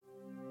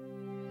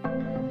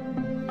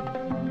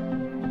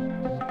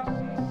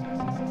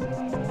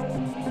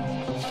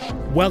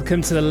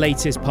Welcome to the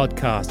latest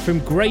podcast from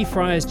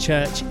Greyfriars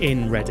Church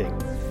in Reading.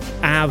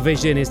 Our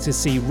vision is to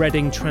see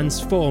Reading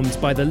transformed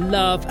by the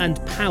love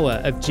and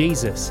power of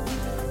Jesus.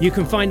 You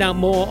can find out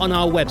more on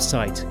our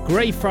website,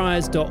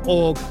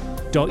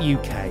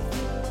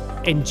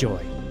 greyfriars.org.uk.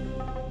 Enjoy.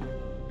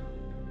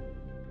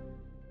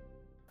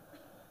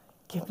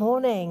 Good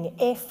morning.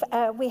 If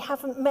we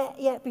haven't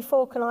met yet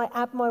before, can I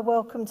add my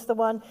welcome to the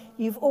one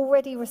you've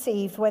already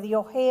received, whether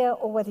you're here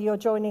or whether you're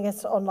joining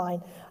us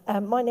online.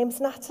 My name's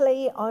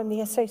Natalie, I'm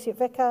the Associate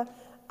Vicar,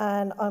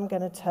 and I'm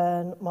going to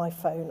turn my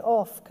phone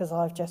off because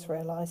I've just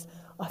realised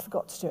I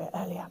forgot to do it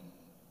earlier.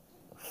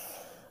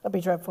 That'd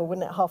be dreadful,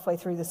 wouldn't it? Halfway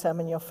through the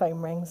sermon, your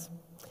phone rings.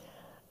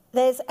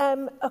 There's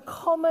a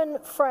common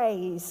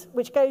phrase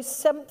which goes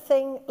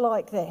something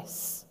like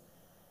this: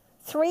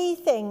 3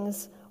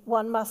 things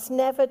one must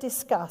never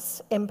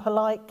discuss in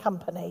polite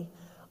company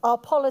are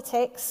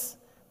politics,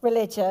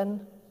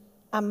 religion,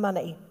 and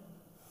money.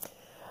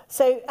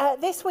 So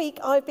this week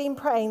I've been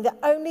praying that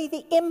only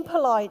the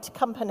impolite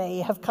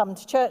company have come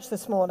to church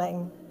this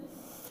morning,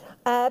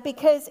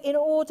 because in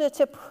order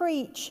to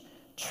preach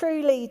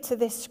truly to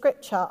this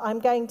scripture, I'm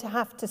going to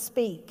have to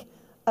speak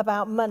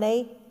about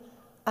money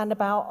and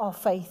about our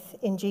faith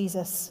in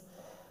Jesus.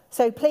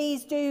 So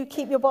please do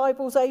keep your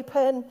Bibles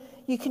open.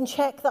 You can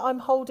check that I'm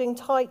holding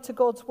tight to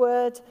God's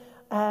word,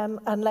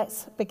 and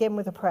let's begin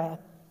with a prayer.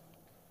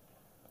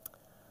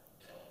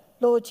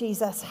 Lord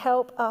Jesus,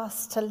 help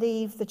us to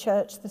leave the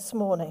church this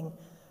morning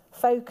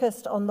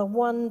focused on the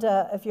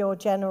wonder of your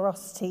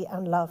generosity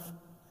and love.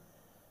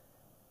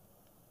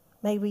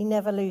 May we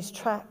never lose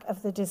track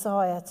of the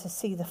desire to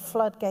see the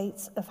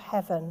floodgates of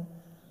heaven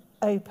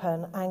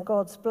open and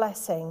God's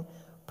blessing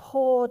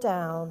pour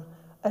down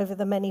over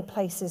the many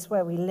places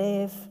where we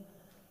live,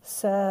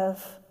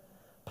 serve,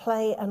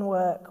 play and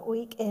work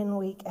week in,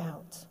 week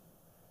out.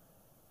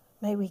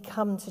 May we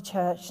come to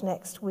church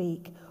next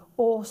week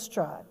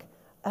awestruck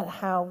at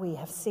how we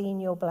have seen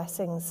your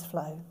blessings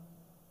flow.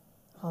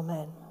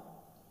 Amen.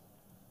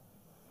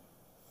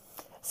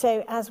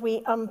 So as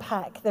we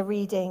unpack the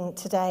reading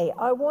today,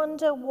 I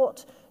wonder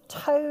what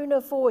tone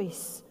of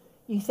voice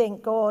you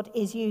think God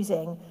is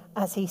using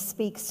as he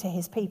speaks to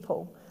his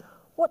people.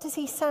 What does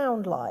he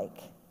sound like?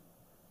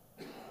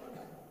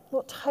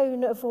 What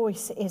tone of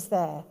voice is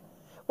there?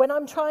 When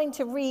I'm trying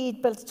to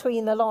read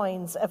between the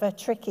lines of a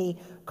tricky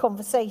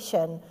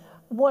conversation,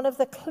 one of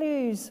the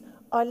clues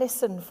I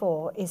listen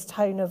for is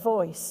tone of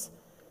voice.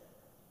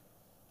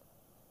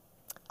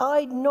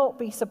 I'd not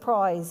be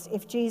surprised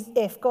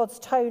if God's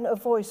tone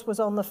of voice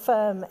was on the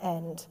firm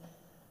end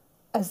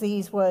as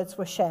these words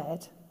were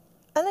shared.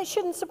 And they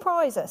shouldn't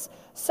surprise us.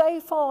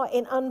 So far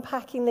in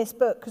unpacking this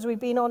book, because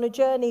we've been on a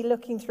journey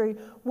looking through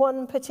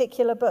one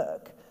particular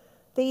book,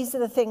 these are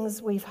the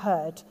things we've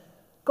heard.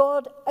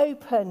 God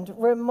opened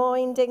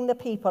reminding the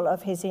people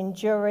of his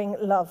enduring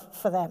love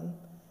for them.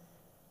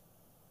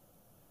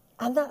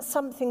 And that's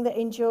something that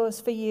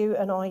endures for you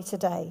and I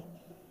today.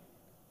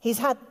 He's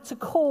had to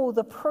call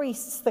the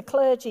priests, the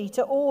clergy,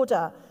 to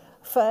order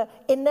for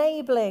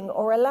enabling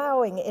or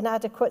allowing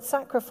inadequate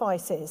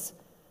sacrifices.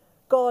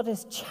 God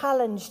has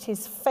challenged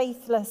his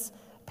faithless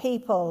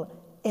people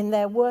in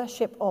their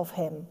worship of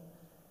him.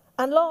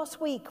 And last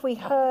week we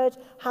heard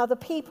how the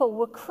people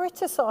were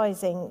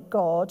criticizing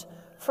God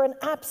for an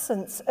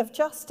absence of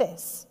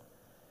justice.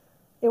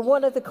 In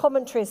one of the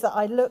commentaries that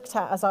I looked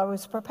at as I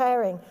was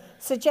preparing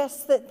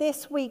suggests that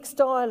this week's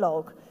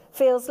dialogue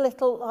feels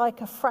little like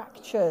a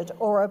fractured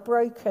or a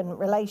broken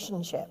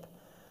relationship.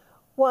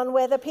 One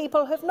where the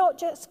people have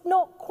not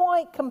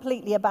quite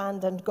completely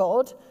abandoned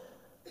God,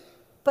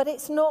 but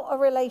it's not a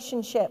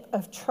relationship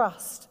of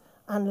trust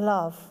and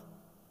love.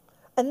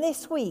 And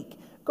this week,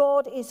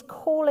 God is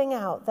calling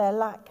out their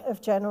lack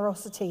of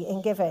generosity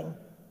in giving.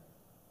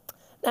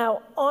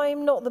 Now,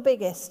 I'm not the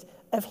biggest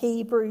of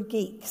Hebrew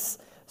geeks,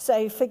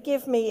 so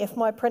forgive me if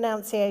my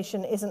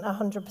pronunciation isn't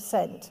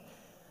 100%.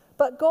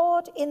 But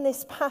God in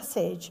this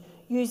passage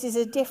uses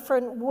a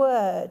different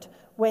word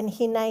when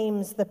he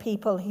names the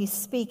people he's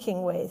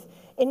speaking with.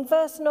 In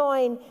verse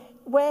 9,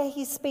 where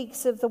he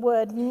speaks of the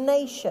word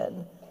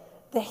nation,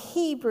 the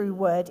Hebrew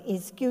word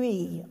is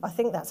gui, I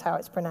think that's how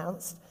it's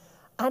pronounced,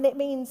 and it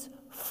means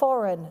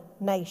foreign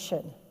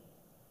nation.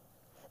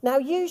 Now,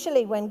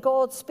 usually when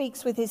God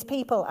speaks with his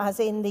people,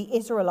 as in the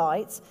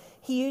Israelites,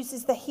 he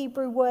uses the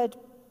Hebrew word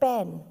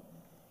ben,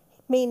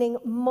 meaning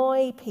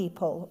my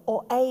people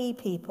or a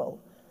people.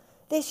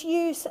 This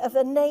use of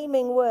the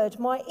naming word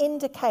might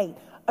indicate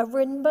a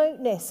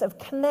remoteness of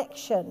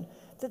connection,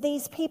 that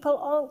these people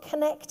aren't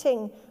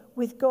connecting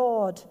with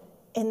God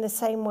in the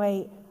same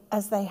way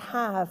as they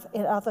have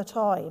in other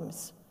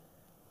times.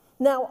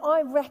 Now,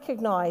 I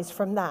recognize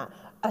from that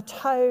a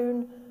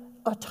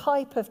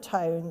type of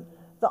tone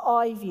that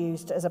I've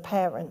used as a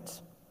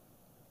parent.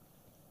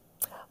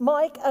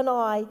 Mike and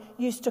I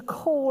used to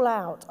call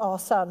out our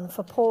son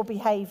for poor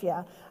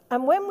behaviour,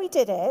 and when we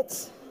did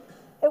it,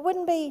 it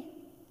wouldn't be,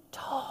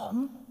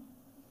 Tom,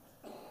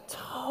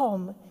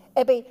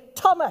 It'd be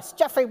Thomas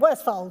Jeffrey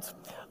Worsfold.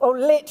 Or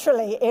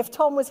literally, if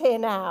Tom was here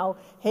now,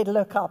 he'd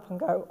look up and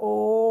go,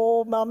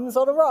 oh, mum's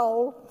on a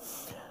roll.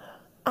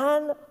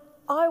 And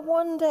I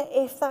wonder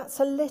if that's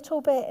a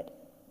little bit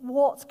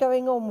what's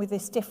going on with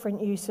this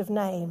different use of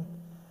name.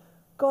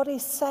 God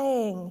is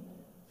saying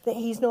that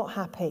he's not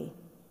happy.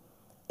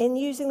 In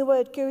using the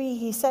word gui,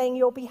 he's saying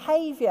your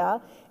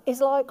behavior is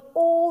like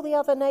all the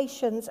other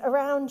nations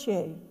around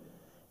you.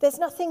 There's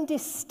nothing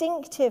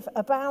distinctive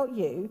about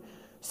you,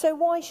 so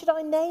why should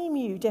I name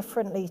you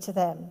differently to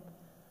them?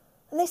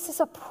 And this is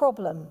a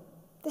problem.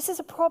 This is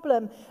a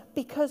problem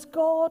because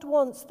God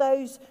wants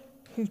those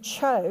who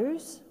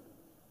chose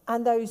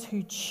and those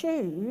who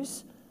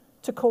choose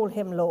to call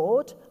him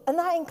Lord, and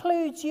that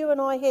includes you and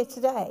I here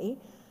today.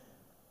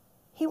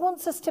 He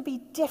wants us to be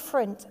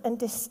different and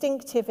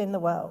distinctive in the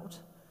world.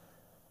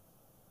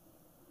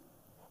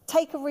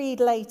 Take a read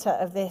later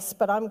of this,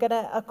 but I'm going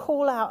to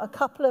call out a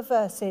couple of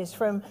verses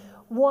from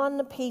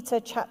 1 Peter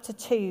chapter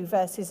 2,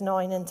 verses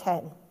 9 and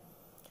 10.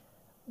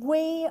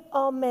 We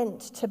are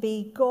meant to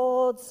be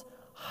God's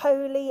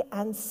holy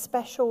and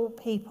special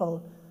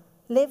people,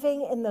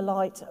 living in the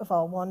light of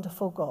our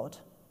wonderful God.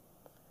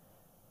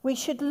 We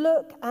should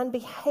look and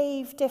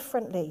behave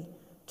differently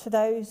to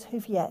those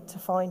who've yet to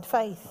find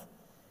faith.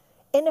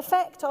 In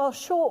effect, our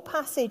short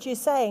passage is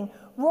saying,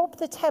 rob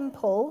the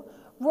temple,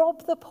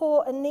 rob the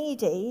poor and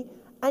needy,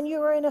 and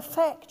you are in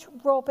effect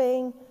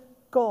robbing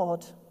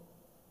God.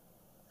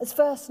 As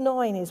verse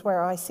 9 is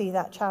where I see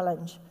that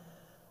challenge.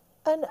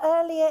 And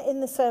earlier in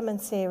the sermon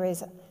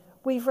series,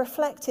 we've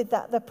reflected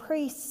that the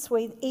priests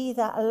were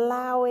either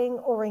allowing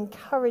or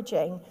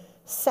encouraging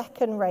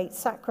second-rate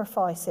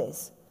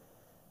sacrifices.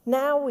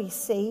 Now we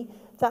see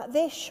that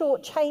this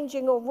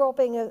shortchanging or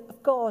robbing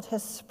of God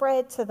has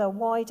spread to the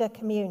wider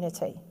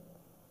community.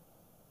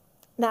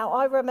 Now,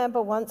 I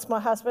remember once my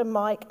husband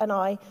Mike and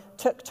I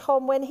took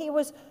Tom when he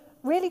was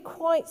really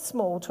quite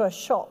small to a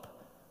shop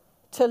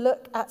to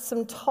look at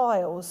some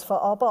tiles for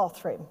our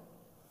bathroom.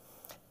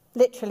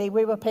 Literally,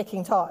 we were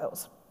picking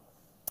tiles.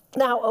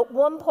 Now, at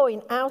one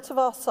point out of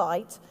our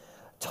sight,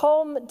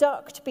 Tom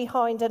ducked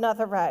behind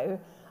another row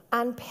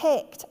and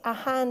picked a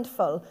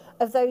handful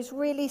of those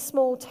really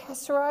small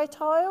tesserae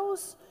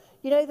tiles.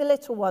 You know, the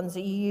little ones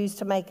that you use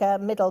to make a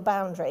middle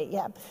boundary?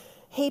 Yeah.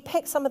 He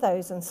picked some of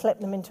those and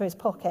slipped them into his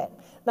pocket.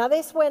 Now,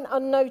 this went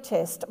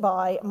unnoticed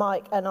by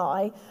Mike and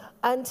I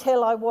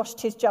until I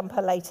washed his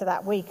jumper later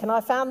that week, and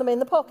I found them in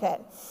the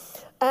pocket.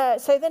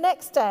 So the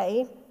next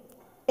day,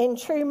 in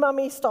true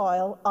mummy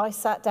style, I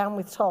sat down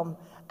with Tom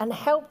and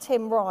helped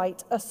him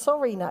write a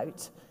sorry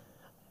note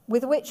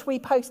with which we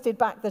posted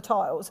back the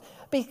tiles,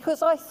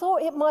 because I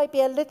thought it might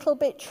be a little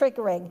bit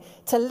triggering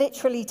to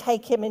literally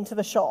take him into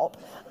the shop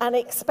and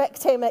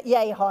expect him at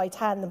yay high to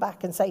hand them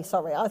back and say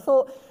sorry. I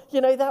thought,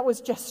 that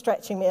was just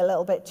stretching me a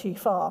little bit too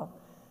far.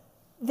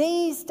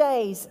 These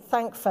days,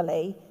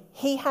 thankfully,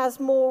 he has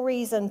more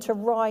reason to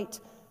write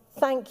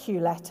thank you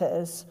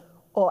letters,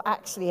 or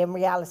actually in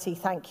reality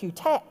thank you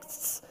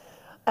texts,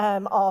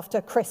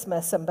 after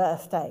Christmas and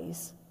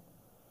birthdays.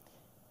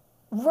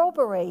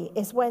 Robbery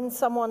is when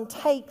someone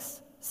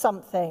takes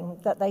something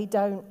that they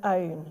don't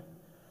own.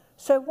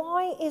 So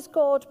why is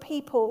God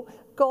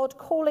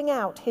calling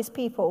out his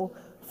people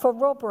for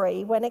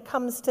robbery when it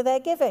comes to their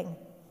giving?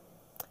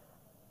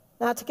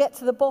 Now, to get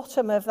to the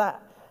bottom of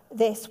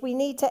this, we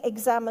need to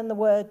examine the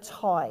word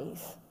tithe.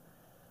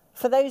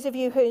 For those of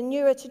you who are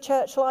newer to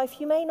church life,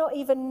 you may not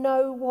even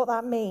know what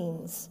that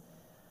means.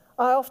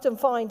 I often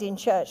find in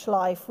church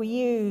life we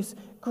use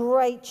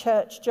great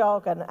church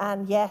jargon,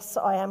 and yes,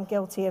 I am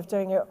guilty of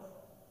doing it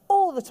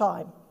all the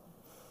time.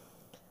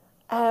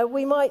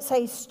 We might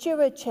say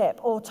stewardship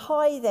or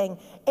tithing,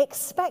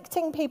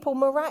 expecting people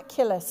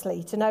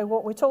miraculously to know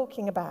what we're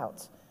talking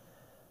about.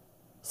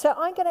 So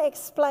I'm going to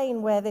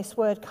explain where this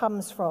word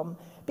comes from,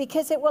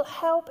 because it will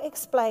help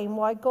explain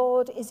why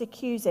God is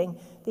accusing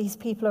these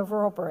people of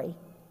robbery.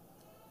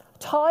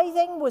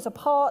 Tithing was a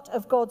part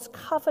of God's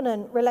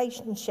covenant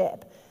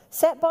relationship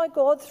set by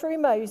God through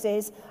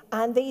Moses,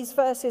 and these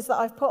verses that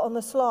I've put on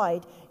the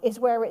slide is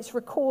where it's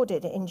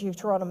recorded in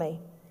Deuteronomy.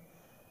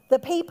 The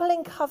people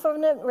in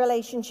covenant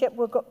relationship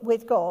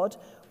with God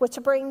were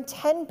to bring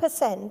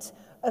 10%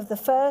 of the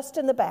first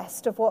and the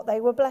best of what they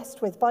were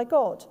blessed with by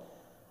God.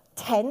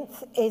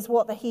 Tenth is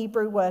what the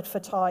Hebrew word for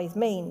tithe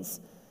means.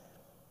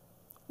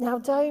 Now,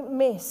 don't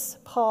miss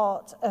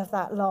part of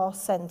that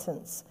last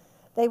sentence.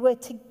 They were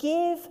to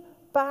give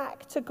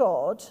back to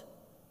God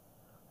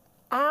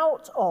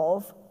out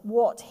of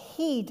what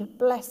he'd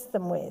blessed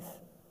them with.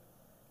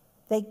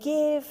 We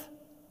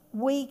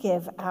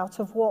give out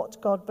of what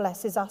God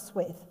blesses us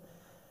with.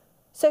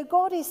 So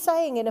God is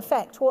saying, in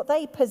effect, what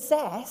they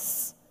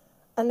possess,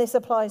 and this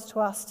applies to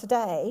us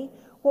today,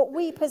 what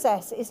we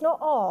possess is not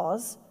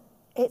ours,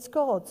 it's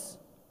God's.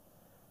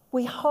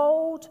 We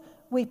hold,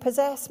 we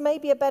possess,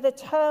 maybe a better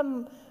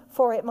term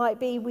for it might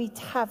be we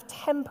have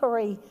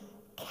temporary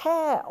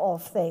care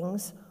of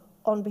things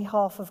on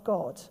behalf of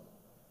God.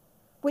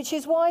 Which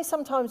is why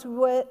sometimes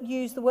we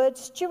use the word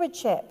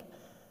stewardship.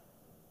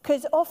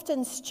 because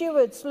often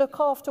stewards look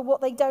after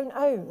what they don't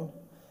own.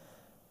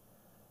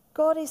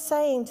 God is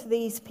saying to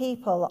these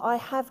people, I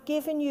have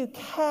given you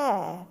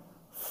care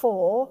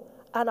for,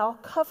 and our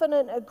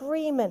covenant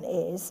agreement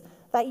is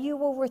that you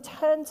will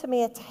return to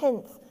me a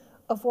tenth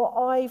of what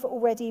I've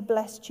already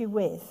blessed you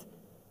with.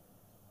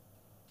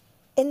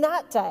 In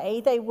that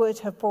day, they would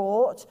have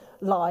brought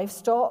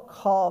livestock,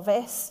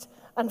 harvest,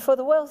 and for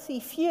the wealthy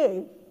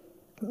few,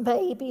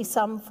 maybe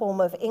some form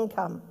of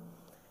income.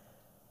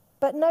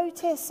 But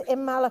notice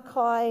in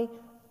Malachi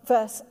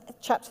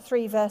chapter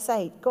 3, verse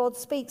 8, God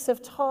speaks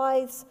of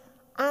tithes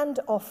and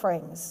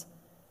offerings,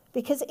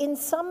 because in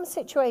some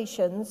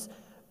situations,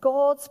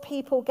 God's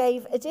people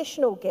gave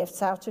additional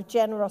gifts out of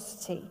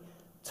generosity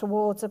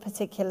towards a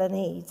particular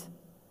need.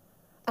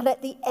 And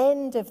at the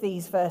end of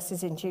these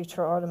verses in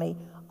Deuteronomy,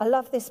 I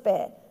love this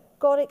bit.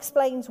 God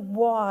explains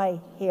why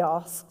he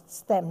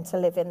asks them to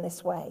live in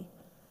this way.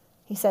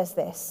 He says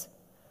this,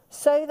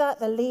 so that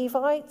the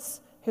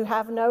Levites who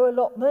have no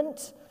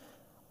allotment,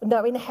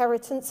 no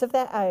inheritance of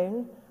their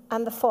own,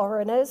 and the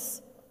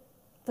foreigners,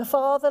 the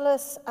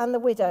fatherless and the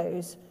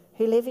widows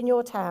who live in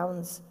your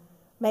towns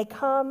may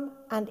come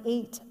and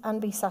eat and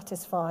be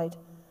satisfied,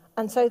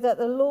 and so that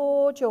the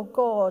Lord your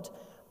God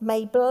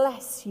may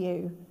bless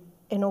you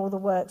in all the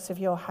works of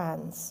your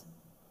hands.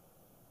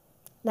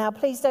 Now,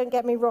 please don't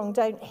get me wrong.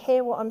 Don't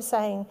hear what I'm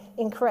saying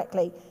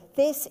incorrectly.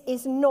 This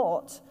is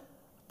not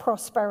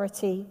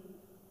prosperity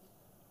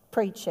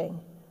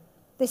preaching.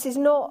 This is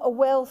not a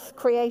wealth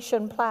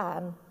creation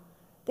plan.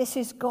 This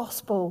is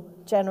gospel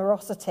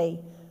generosity.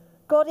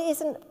 God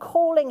isn't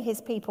calling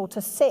his people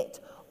to sit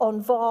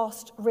on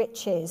vast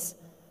riches.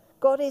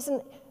 God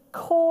isn't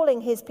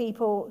calling his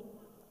people,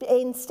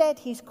 instead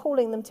he's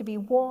calling them to be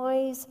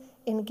wise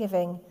in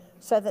giving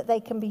so that they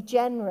can be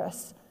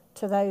generous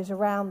to those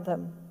around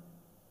them.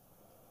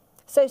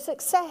 So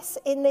success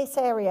in this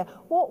area,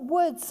 what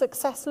would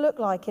success look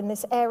like in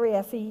this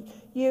area for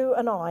you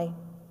and I?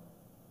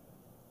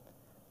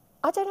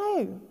 I don't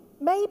know.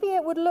 Maybe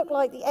it would look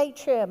like the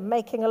atrium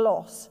making a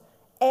loss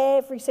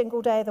every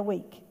single day of the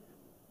week,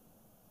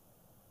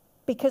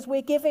 because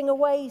we're giving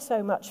away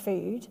so much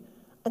food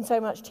and so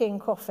much tea and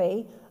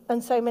coffee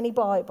and so many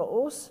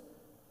Bibles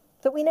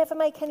that we never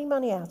make any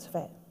money out of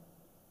it.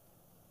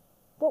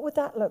 What would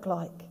that look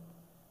like?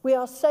 We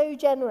are so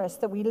generous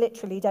that we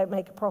literally don't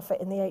make a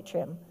profit in the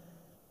atrium.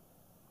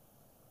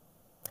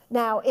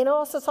 Now, in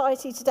our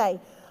society today,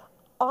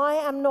 I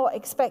am not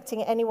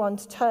expecting anyone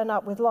to turn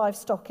up with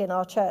livestock in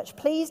our church.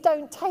 Please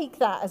don't take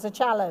that as a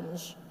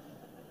challenge.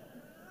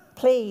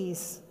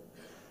 Please.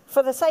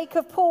 For the sake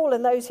of Paul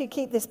and those who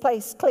keep this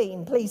place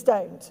clean, please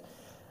don't.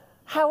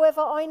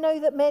 However, I know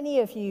that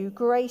many of you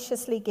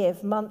graciously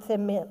give month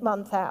in,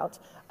 month out.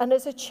 And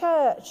as a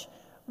church,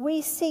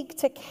 we seek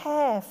to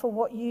care for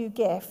what you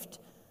gift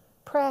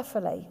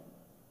prayerfully.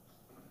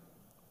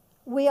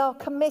 We are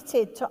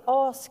committed to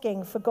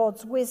asking for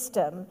God's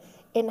wisdom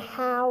in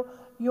how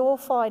your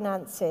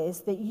finances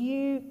that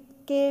you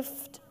give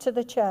to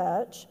the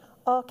church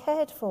are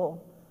cared for.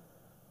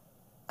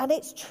 And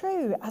it's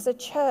true, as a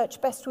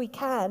church, best we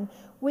can,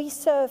 we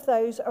serve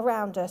those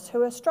around us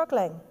who are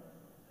struggling.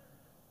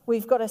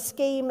 We've got a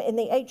scheme in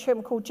the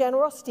atrium called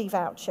generosity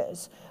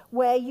vouchers,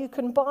 where you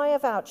can buy a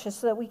voucher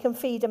so that we can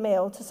feed a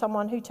meal to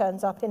someone who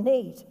turns up in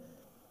need.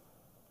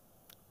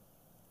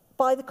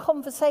 By the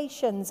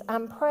conversations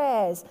and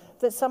prayers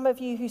that some of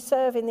you who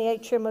serve in the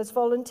atrium as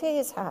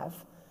volunteers have.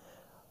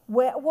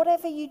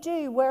 Whatever you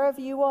do,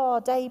 wherever you are,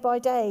 day by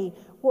day,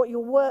 what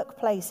your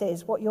workplace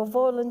is, what your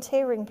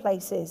volunteering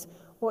place is,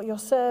 what your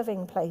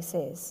serving place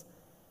is.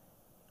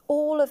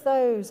 All of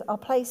those are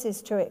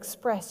places to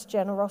express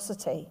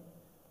generosity.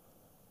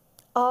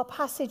 Our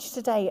passage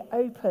today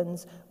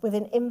opens with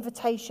an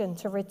invitation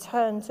to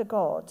return to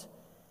God.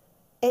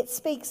 It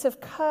speaks of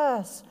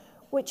curse,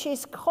 which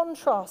is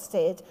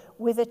contrasted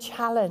with a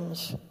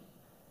challenge.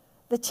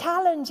 The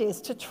challenge is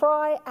to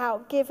try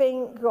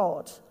outgiving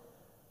God.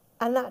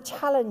 And that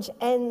challenge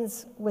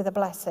ends with a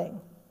blessing.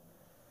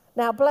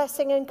 Now,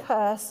 blessing and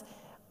curse,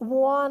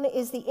 one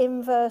is the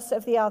inverse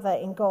of the other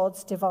in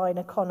God's divine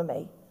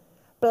economy.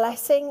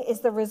 Blessing is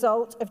the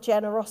result of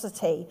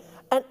generosity.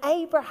 And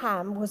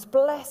Abraham was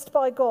blessed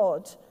by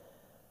God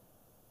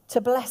to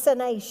bless a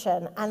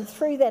nation, and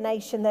through their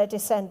nation, their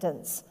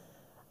descendants.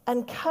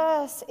 And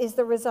curse is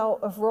the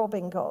result of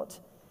robbing God.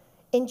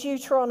 In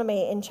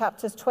Deuteronomy, in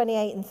chapters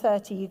 28 and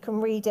 30, you can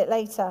read it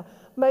later,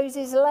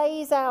 Moses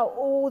lays out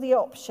all the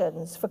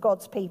options for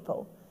God's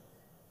people.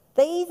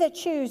 They either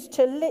choose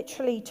to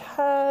literally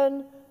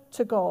turn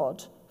to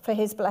God for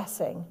his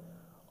blessing,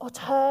 or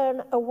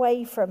turn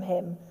away from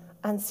him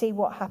and see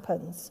what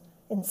happens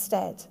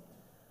instead.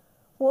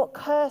 What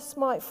curse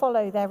might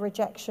follow their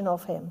rejection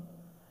of him?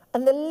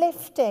 And the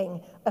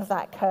lifting of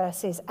that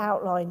curse is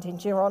outlined in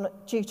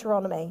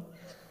Deuteronomy.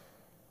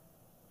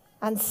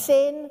 And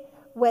sin,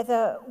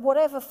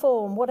 whatever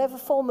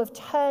form of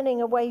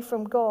turning away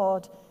from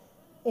God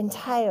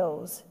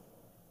entails,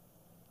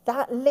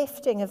 that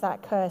lifting of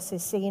that curse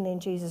is seen in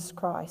Jesus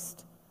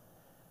Christ.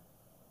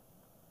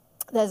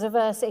 There's a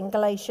verse in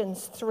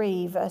Galatians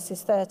 3,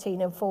 verses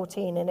 13 and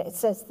 14, and it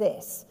says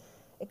this.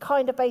 It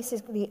kind of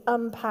basically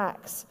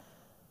unpacks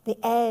the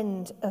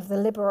end of the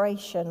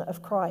liberation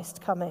of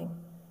Christ coming.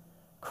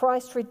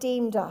 Christ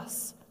redeemed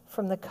us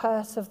from the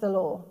curse of the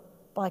law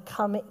by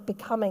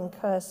becoming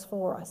curse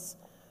for us.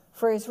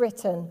 For it is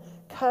written,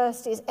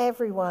 cursed is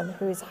everyone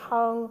who is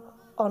hung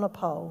on a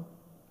pole.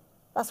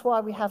 That's why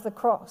we have the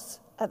cross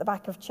at the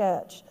back of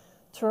church,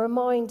 to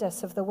remind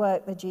us of the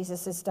work that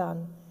Jesus has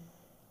done.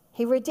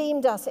 He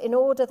redeemed us in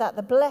order that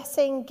the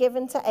blessing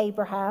given to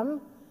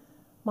Abraham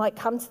might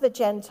come to the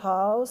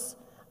Gentiles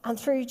and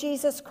through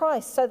Jesus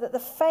Christ, so that the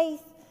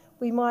faith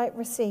we might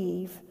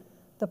receive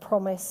the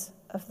promise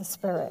of the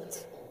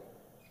Spirit.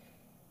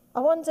 I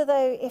wonder,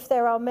 though, if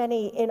there are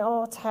many in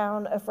our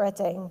town of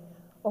Reading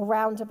or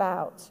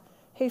roundabout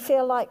who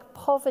feel like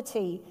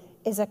poverty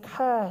is a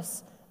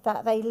curse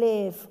that they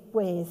live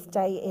with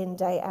day in,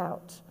 day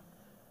out.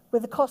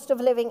 With the cost of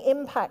living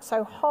impact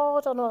so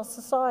hard on our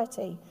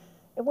society,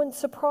 it wouldn't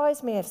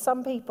surprise me if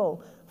some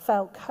people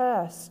felt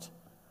cursed.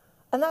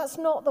 And that's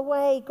not the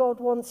way God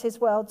wants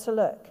his world to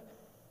look.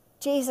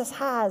 Jesus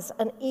has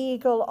an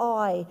eagle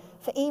eye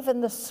for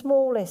even the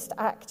smallest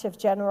act of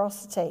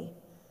generosity.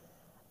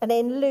 And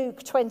in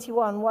Luke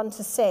 21,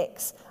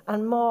 1-6,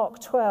 and Mark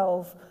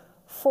 12,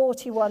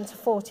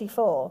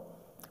 41-44,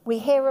 we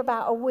hear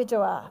about a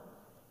widower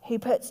who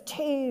puts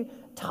 2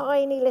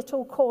 tiny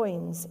little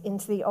coins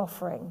into the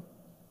offering.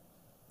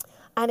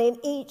 And in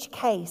each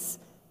case,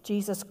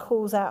 Jesus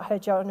calls out her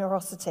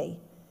generosity.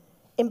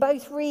 In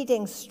both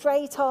readings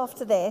straight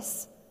after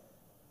this,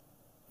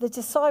 the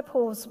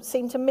disciples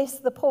seem to miss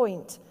the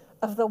point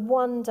of the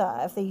wonder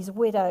of these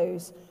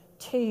widows'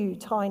 2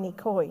 tiny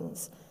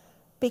coins,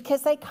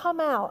 because they come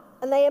out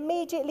and they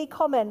immediately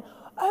comment,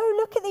 oh,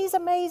 look at these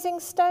amazing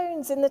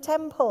stones in the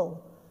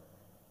temple.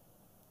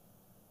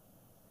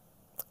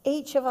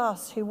 Each of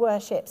us who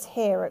worships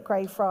here at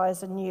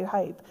Greyfriars and New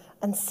Hope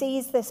and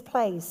sees this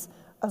place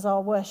as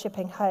our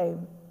worshipping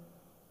home,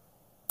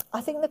 I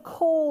think the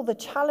call, the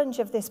challenge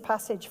of this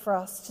passage for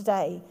us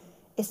today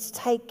is to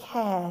take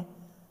care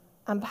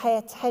and pay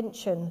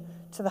attention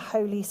to the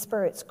Holy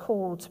Spirit's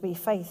call to be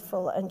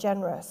faithful and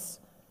generous.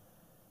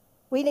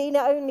 We need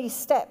only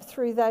step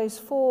through those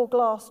 4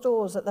 glass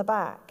doors at the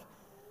back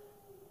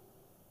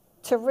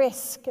to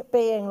risk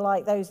being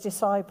like those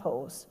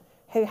disciples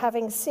who,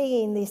 having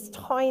seen this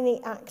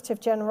tiny act of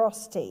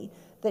generosity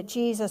that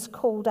Jesus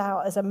called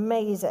out as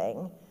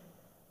amazing,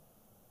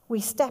 we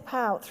step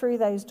out through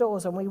those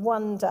doors and we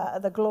wonder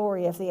at the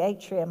glory of the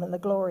atrium and the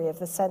glory of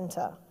the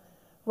centre,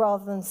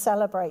 rather than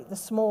celebrate the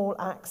small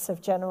acts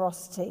of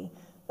generosity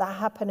that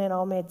happen in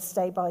our midst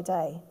day by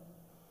day.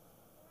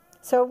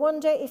 So I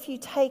wonder if you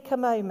take a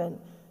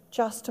moment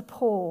just to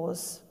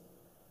pause.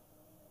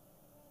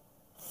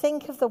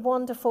 Think of the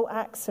wonderful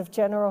acts of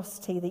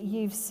generosity that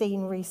you've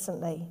seen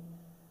recently.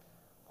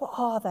 What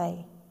are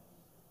they?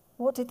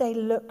 What did they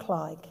look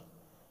like?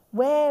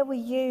 Where were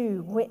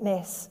you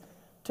witness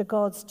to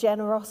God's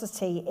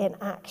generosity in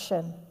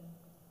action?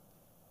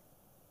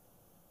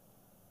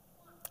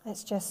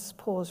 Let's just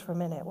pause for a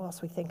minute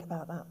whilst we think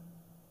about that.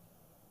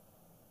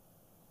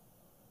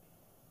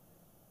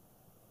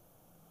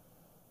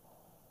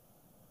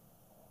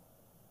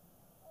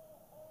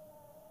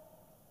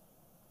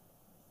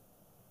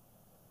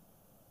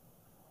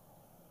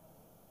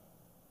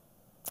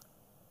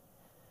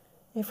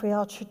 If we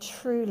are to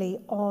truly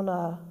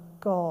honour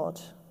God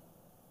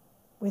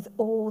with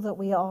all that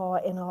we are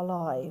in our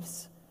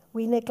lives,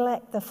 we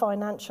neglect the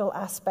financial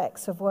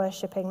aspects of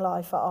worshipping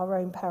life at our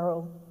own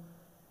peril.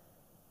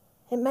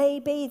 It may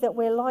be that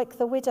we're like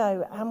the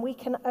widow and we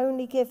can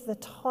only give the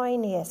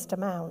tiniest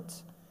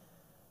amount,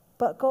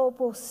 but God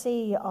will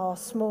see our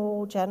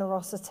small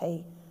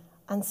generosity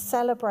and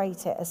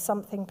celebrate it as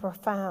something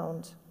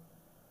profound.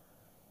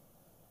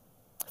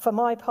 For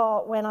my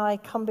part, when I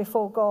come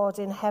before God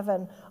in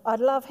heaven, I'd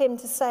love him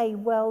to say,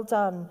 well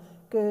done,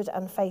 good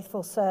and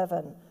faithful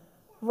servant,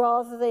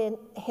 rather than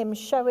him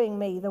showing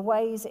me the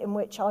ways in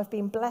which I've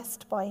been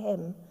blessed by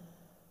him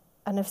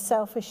and have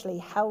selfishly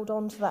held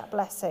on to that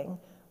blessing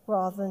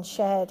rather than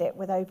shared it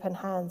with open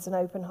hands and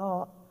open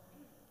heart.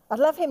 I'd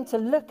love him to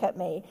look at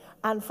me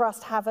and for us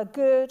to have a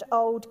good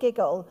old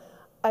giggle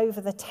over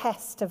the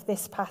test of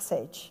this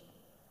passage,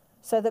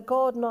 so that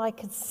God and I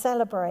could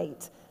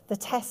celebrate the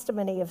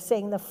testimony of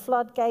seeing the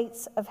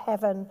floodgates of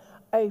heaven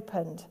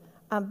opened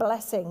and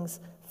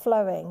blessings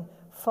flowing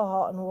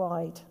far and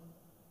wide.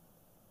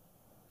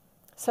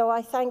 So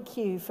I thank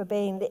you for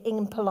being the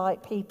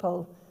impolite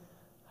people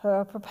who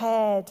are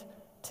prepared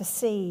to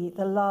see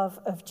the love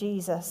of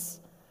Jesus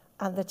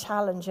and the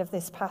challenge of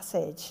this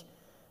passage,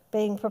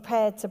 being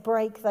prepared to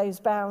break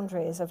those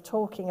boundaries of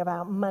talking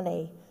about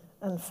money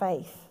and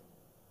faith.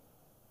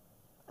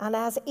 And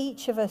as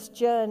each of us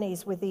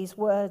journeys with these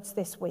words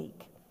this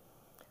week,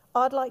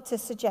 I'd like to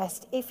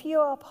suggest, if you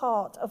are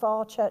part of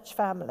our church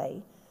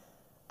family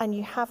and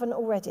you haven't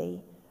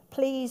already,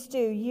 please do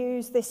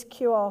use this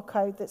QR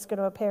code that's going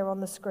to appear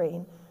on the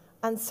screen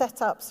and set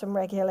up some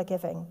regular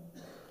giving.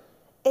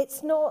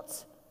 It's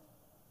not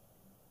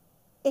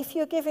If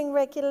you're giving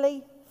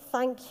regularly,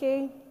 thank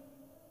you.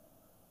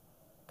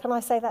 Can I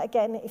say that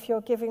again? If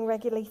you're giving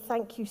regularly,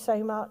 thank you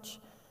so much.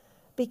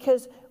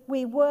 Because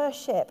we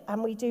worship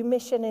and we do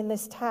mission in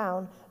this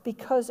town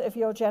because of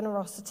your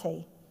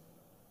generosity.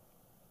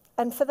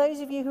 And for those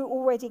of you who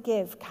already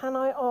give, can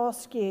I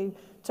ask you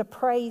to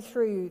pray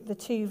through the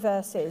 2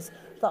 verses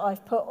that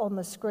I've put on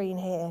the screen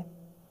here?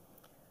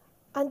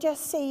 And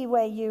just see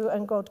where you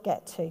and God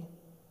get to.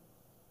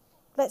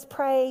 Let's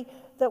pray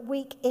that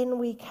week in,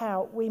 week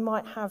out, we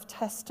might have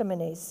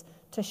testimonies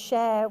to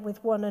share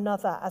with one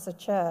another as a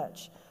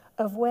church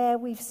of where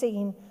we've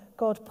seen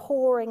God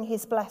pouring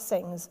his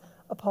blessings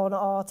upon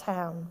our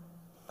town.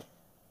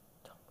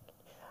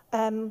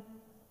 I'm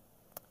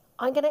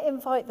going to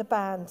invite the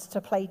band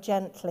to play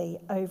gently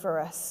over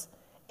us.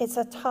 It's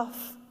a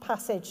tough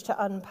passage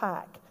to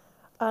unpack,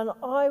 and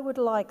I would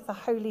like the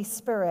Holy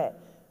Spirit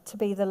to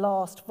be the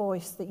last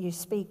voice that you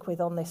speak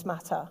with on this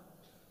matter.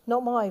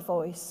 Not my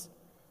voice,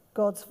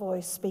 God's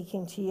voice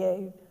speaking to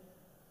you.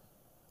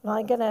 And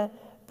I'm going to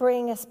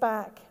bring us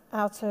back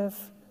out of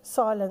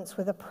silence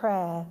with a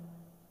prayer,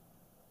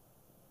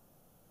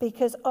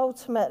 because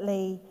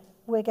ultimately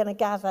we're going to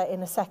gather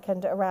in a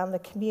second around the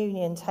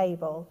communion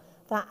table,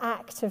 that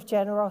act of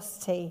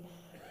generosity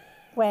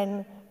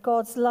when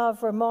God's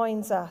love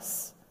reminds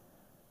us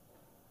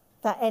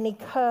that any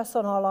curse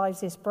on our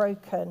lives is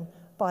broken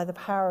by the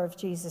power of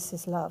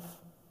Jesus' love.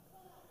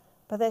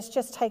 But let's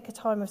just take a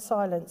time of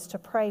silence to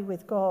pray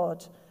with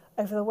God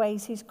over the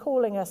ways he's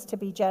calling us to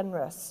be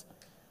generous.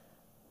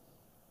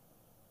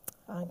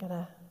 I'm going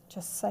to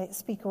just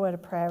speak a word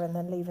of prayer and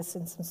then leave us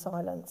in some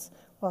silence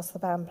whilst the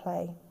band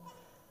play.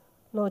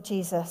 Lord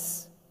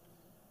Jesus,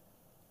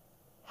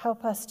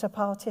 help us to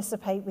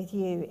participate with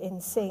you in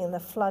seeing the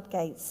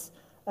floodgates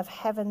of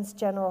heaven's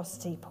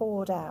generosity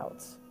poured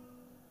out.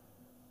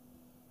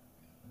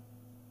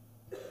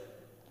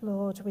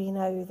 Lord, we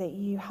know that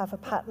you have a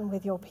pattern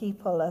with your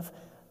people of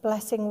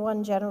blessing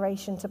one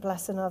generation to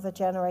bless another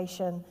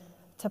generation,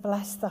 to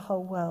bless the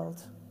whole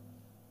world.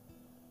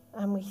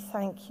 And we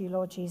thank you,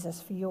 Lord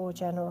Jesus, for your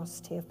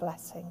generosity of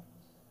blessing.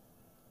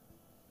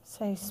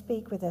 So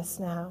speak with us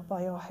now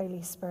by your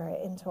Holy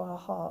Spirit into our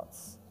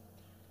hearts.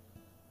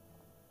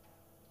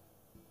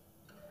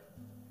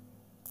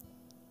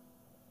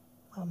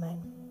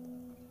 Amen.